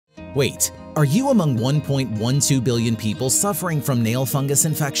Wait, are you among 1.12 billion people suffering from nail fungus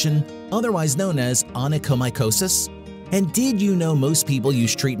infection, otherwise known as onychomycosis? And did you know most people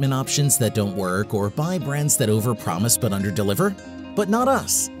use treatment options that don't work or buy brands that overpromise but underdeliver? But not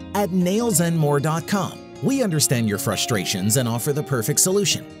us. At nails.You, we understand your frustrations and offer the perfect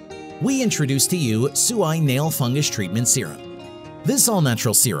solution. We introduce to you Suai Nail Fungus Treatment Serum. This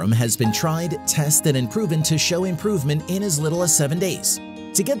all-natural serum has been tried, tested, and proven to show improvement in as little as 7 days.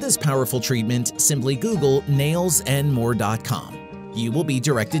 To get this powerful treatment, simply Google nails.You. You will be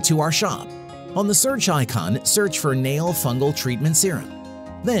directed to our shop. On the search icon, search for Nail Fungal Treatment Serum.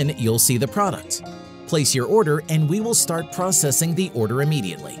 Then you'll see the product. Place your order and we will start processing the order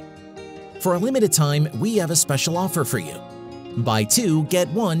immediately. For a limited time, we have a special offer for you. Buy 2, get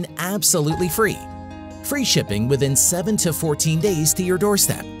 1 absolutely free. Free shipping within 7 to 14 days to your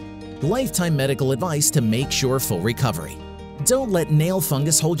doorstep. Lifetime medical advice to make sure full recovery. Don't let nail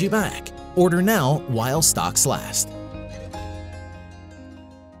fungus hold you back. Order now while stocks last.